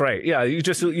electorate. That's right. Yeah.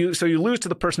 So you lose to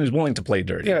the person who's willing to play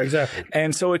dirty. Yeah, exactly.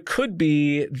 And so it could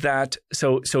be that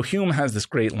so Hume has this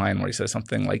great line where he says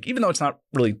something like, even though it's not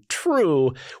really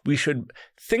true, we should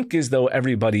think as though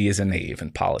everybody is a knave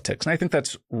in politics. And I think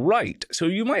that's right. So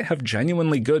you might have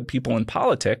genuinely good people in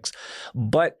politics,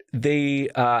 but they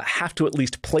have to at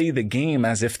least play the game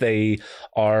as if they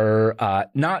are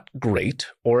not great,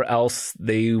 or else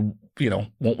they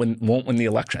won't win the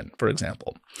election, for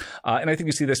example. And I think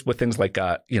you see this with things like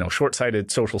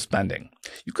short-sighted social spending.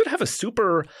 You could have a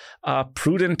super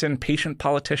prudent and patient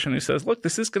politician who says, look,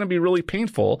 this is going to be really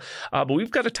painful, but we've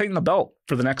got to tighten the belt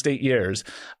for the next 8 years.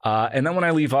 And then when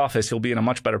I leave office, you'll be in a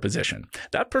much better position.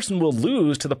 That person will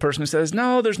lose to the person who says,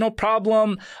 no, there's no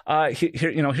problem.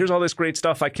 Here's all this great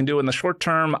stuff I can do in the short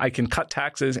term. I can cut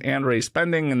taxes and raise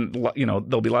spending, and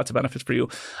there'll be lots of benefits for you.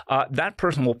 That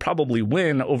person will probably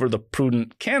win over the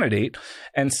prudent candidate.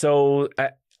 And so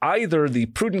either the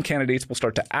prudent candidates will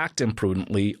start to act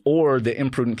imprudently, or the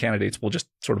imprudent candidates will just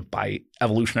sort of by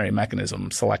evolutionary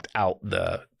mechanism select out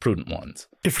the prudent ones.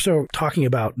 So talking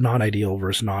about non-ideal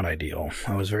versus non-ideal,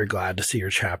 I was very glad to see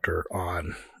your chapter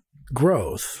on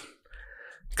growth,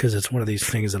 because it's one of these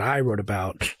things that I wrote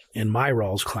about in my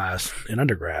Rawls class in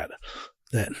undergrad.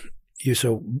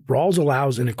 So Rawls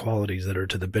allows inequalities that are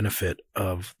to the benefit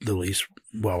of the least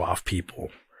well-off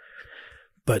people.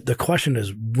 But the question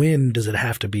is, when does it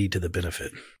have to be to the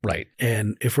benefit? Right.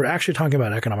 And if we're actually talking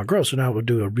about economic growth, so now we'll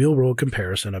do a real world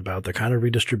comparison about the kind of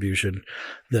redistribution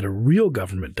that a real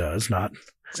government does, not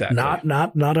a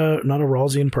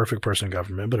Rawlsian perfect person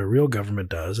government, but a real government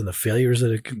does, and the failures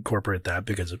that incorporate that,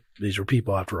 because these are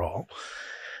people after all.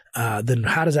 Then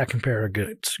how does that compare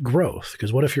against growth?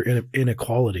 Because what if your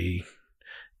inequality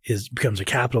becomes a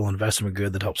capital investment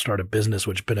good that helps start a business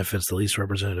which benefits the least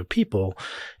representative people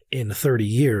in 30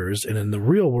 years? And in the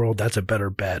real world, that's a better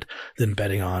bet than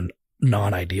betting on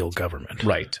non-ideal government.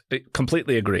 Right. I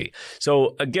completely agree.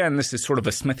 So again, this is sort of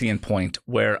a Smithian point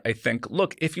where I think,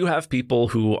 look, if you have people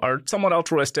who are somewhat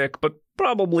altruistic, but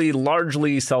probably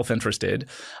largely self-interested,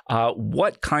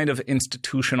 what kind of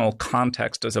institutional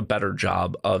context does a better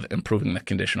job of improving the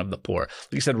condition of the poor?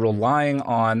 Like you said, relying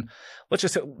on, let's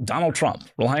just say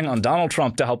relying on Donald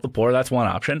Trump to help the poor. That's one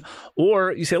option.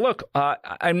 Or you say, look,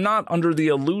 I'm not under the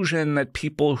illusion that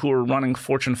people who are running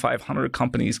Fortune 500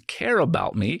 companies care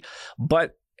about me,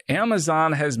 but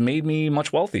Amazon has made me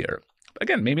much wealthier.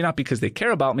 Again, maybe not because they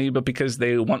care about me, but because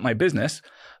they want my business.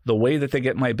 The way that they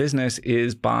get my business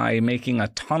is by making a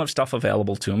ton of stuff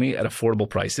available to me at affordable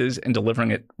prices and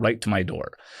delivering it right to my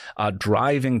door,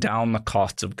 driving down the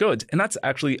costs of goods. And that's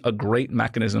actually a great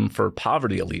mechanism for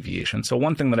poverty alleviation. So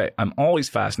one thing that I'm always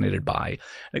fascinated by,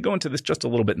 and I go into this just a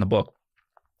little bit in the book,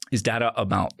 is data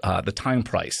about the time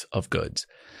price of goods.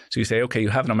 So you say, okay, you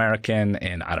have an American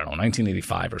in,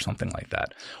 1985 or something like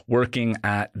that, working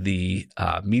at the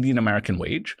median American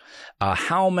wage.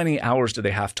 How many hours do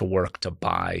they have to work to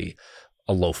buy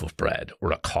a loaf of bread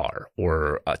or a car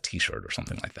or a T-shirt or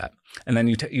something like that. And then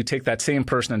you take that same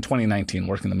person in 2019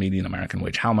 working the median American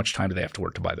wage. How much time do they have to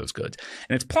work to buy those goods?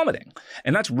 And it's plummeting.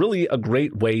 And that's really a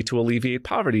great way to alleviate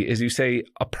poverty is you say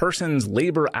a person's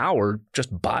labor hour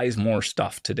just buys more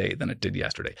stuff today than it did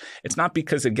yesterday. It's not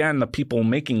because, again, the people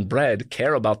making bread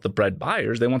care about the bread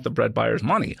buyers. They want the bread buyers'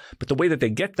 money. But the way that they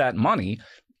get that money,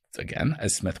 again,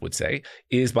 as Smith would say,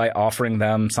 is by offering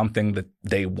them something that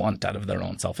they want out of their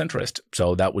own self-interest.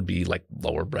 So that would be like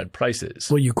lower bread prices.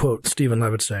 Well, you quote Stephen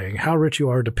Levitt saying, how rich you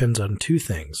are depends on two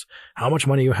things, how much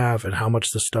money you have and how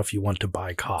much the stuff you want to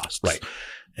buy costs. Right.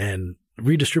 And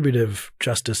redistributive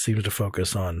justice seems to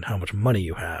focus on how much money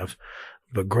you have,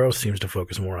 but growth seems to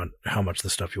focus more on how much the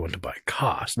stuff you want to buy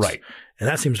costs. Right. And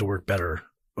that seems to work better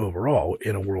overall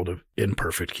in a world of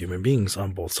imperfect human beings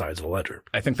on both sides of the ledger.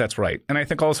 I think that's right. And I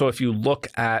think also if you look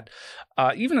at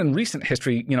even in recent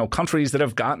history, countries that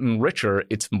have gotten richer,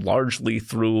 it's largely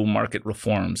through market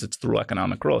reforms. It's through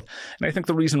economic growth. And I think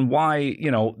the reason why,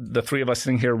 the three of us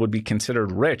sitting here would be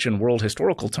considered rich in world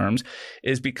historical terms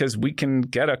is because we can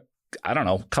get a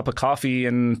cup of coffee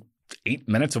in 8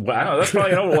 minutes of, I don't know, that's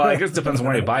probably, well, I guess it depends on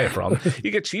where you buy it from. You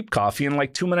get cheap coffee in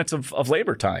like 2 minutes of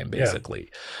labor time,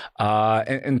 basically.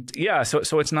 Yeah.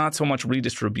 So it's not so much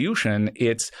redistribution,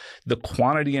 it's the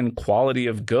quantity and quality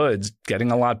of goods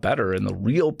getting a lot better and the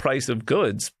real price of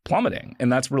goods plummeting.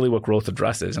 And that's really what growth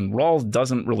addresses. And Rawls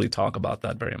doesn't really talk about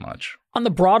that very much. On the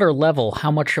broader level,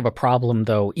 how much of a problem,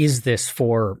 though, is this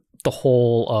for the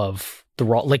whole of the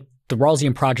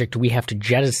Rawlsian project? Do we have to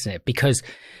jettison it? Because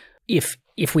if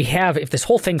this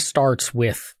whole thing starts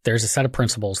with there's a set of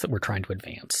principles that we're trying to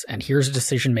advance, and here's a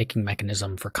decision-making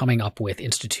mechanism for coming up with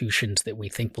institutions that we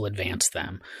think will advance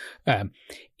them.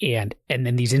 And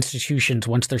then these institutions,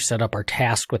 once they're set up, are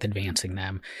tasked with advancing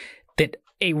them. That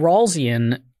a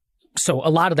Rawlsian, so a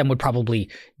lot of them would probably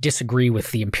disagree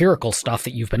with the empirical stuff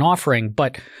that you've been offering,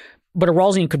 but a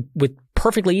Rawlsian would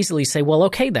perfectly easily say, well,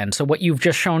 okay, then. So what you've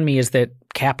just shown me is that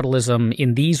capitalism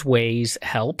in these ways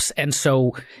helps. And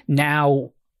so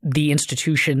now the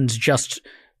institutions just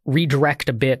redirect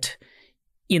a bit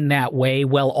in that way,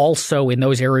 while also in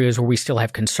those areas where we still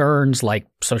have concerns like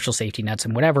social safety nets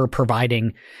and whatever,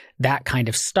 providing that kind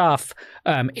of stuff.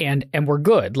 And we're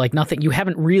good. Like nothing, you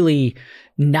haven't really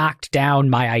knocked down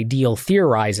my ideal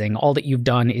theorizing. All that you've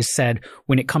done is said,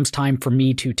 when it comes time for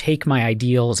me to take my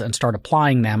ideals and start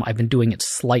applying them, I've been doing it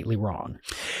slightly wrong.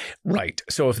 Right.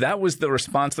 So if that was the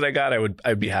response that I got,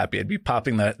 I'd be happy. I'd be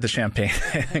popping the champagne,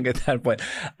 I think, at that point.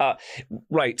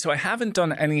 Right. So I haven't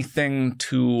done anything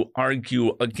to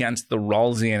argue against the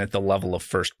Rawlsian at the level of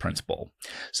first principle.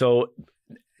 So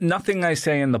nothing I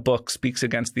say in the book speaks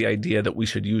against the idea that we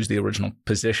should use the original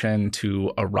position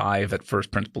to arrive at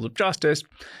first principles of justice.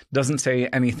 Doesn't say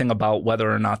anything about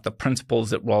whether or not the principles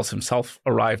that Rawls himself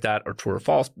arrived at are true or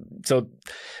false. So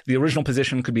the original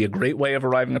position could be a great way of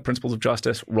arriving at principles of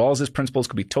justice. Rawls's principles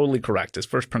could be totally correct. His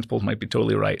first principles might be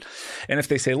totally right. And if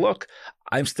they say, look,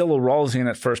 I'm still a Rawlsian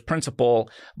at first principle,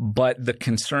 but the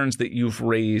concerns that you've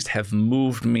raised have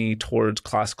moved me towards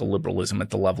classical liberalism at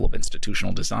the level of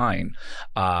institutional design,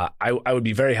 I would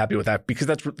be very happy with that, because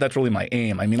that's really my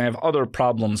aim. I mean, I have other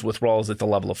problems with Rawls at the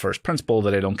level of first principle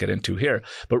that I don't get into here.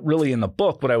 But really in the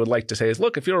book, what I would like to say is,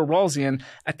 look, if you're a Rawlsian,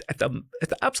 at the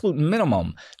absolute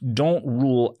minimum, don't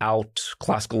rule out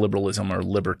classical liberalism or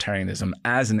libertarianism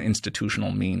as an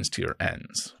institutional means to your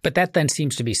ends. But that then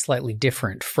seems to be slightly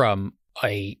different from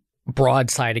a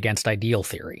broadside against ideal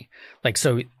theory. Like,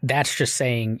 so that's just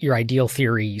saying your ideal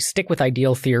theory, stick with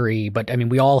ideal theory. But I mean,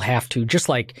 we all have to, just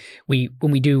like when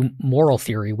we do moral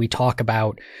theory, we talk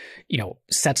about,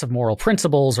 sets of moral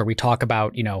principles, or we talk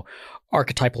about,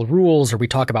 archetypal rules, or we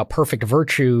talk about perfect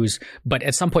virtues. But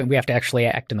at some point we have to actually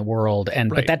act in the world. And,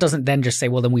 But that doesn't then just say,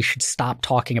 well, then we should stop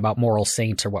talking about moral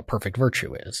saints or what perfect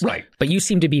virtue is. Right. But you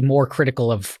seem to be more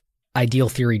critical of ideal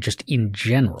theory just in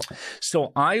general.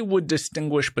 So I would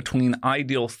distinguish between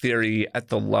ideal theory at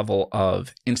the level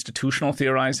of institutional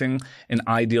theorizing and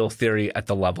ideal theory at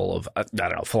the level of,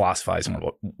 philosophizing,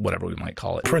 or whatever we might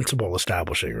call it. Principle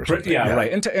establishing or something. Yeah,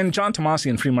 right. And John Tomasi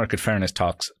in Free Market Fairness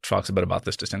talks a bit about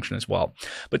this distinction as well.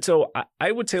 But so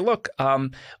I would say, look,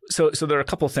 so there are a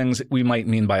couple of things we might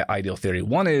mean by ideal theory.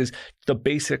 One is the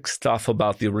basic stuff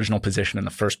about the original position and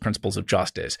the first principles of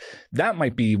justice. That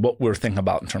might be what we're thinking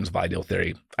about in terms of ideal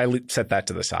theory. I set that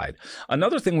to the side.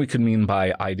 Another thing we could mean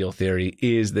by ideal theory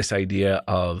is this idea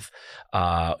of,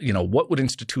 what would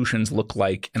institutions look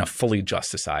like in a fully just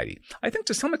society? I think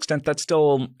to some extent that's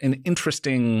still an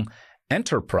interesting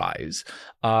enterprise.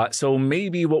 So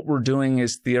maybe what we're doing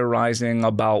is theorizing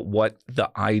about what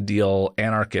the ideal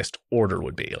anarchist order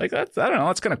would be. Like that's, I don't know,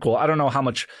 that's kind of cool. I don't know how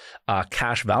much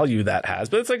cash value that has,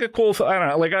 but it's like a cool, I don't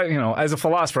know, like, as a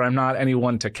philosopher, I'm not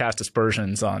anyone to cast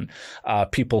aspersions on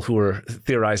people who are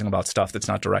theorizing about stuff that's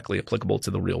not directly applicable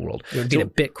to the real world. It would be a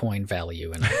Bitcoin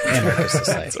value in anarchist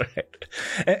society. That's right.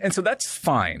 And so that's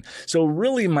fine. So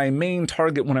really my main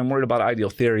target when I'm worried about ideal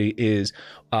theory is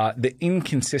the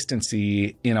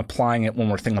inconsistency in applying it when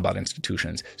we're thinking about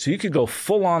institutions. So you could go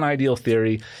full on ideal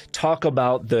theory, talk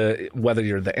about whether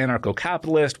you're the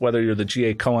anarcho-capitalist, whether you're the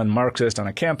G.A. Cohen Marxist on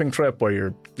a camping trip, where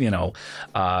you're,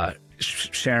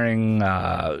 sharing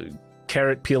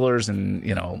carrot peelers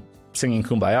and, singing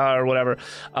Kumbaya or whatever,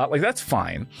 like that's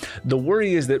fine. The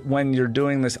worry is that when you're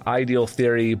doing this ideal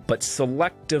theory, but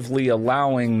selectively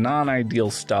allowing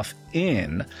non-ideal stuff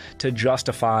in to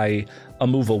justify a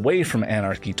move away from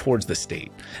anarchy towards the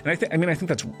state. And I think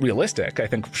that's realistic. I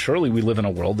think surely we live in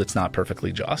a world that's not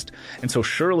perfectly just. And so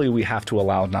surely we have to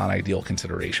allow non-ideal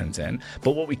considerations in.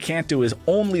 But what we can't do is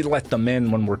only let them in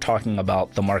when we're talking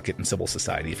about the market and civil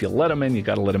society. If you let them in, you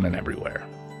got to let them in everywhere.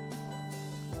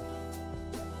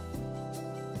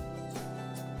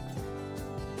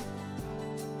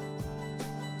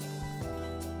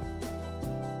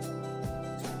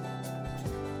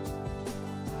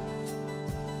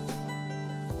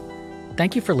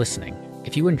 Thank you for listening.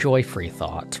 If you enjoy Free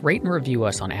Thoughts, rate and review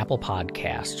us on Apple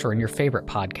Podcasts or in your favorite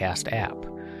podcast app.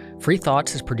 Free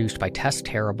Thoughts is produced by Tess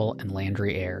Terrible and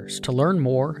Landry Ayers. To learn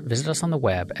more, visit us on the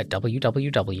web at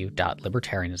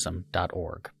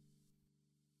www.libertarianism.org.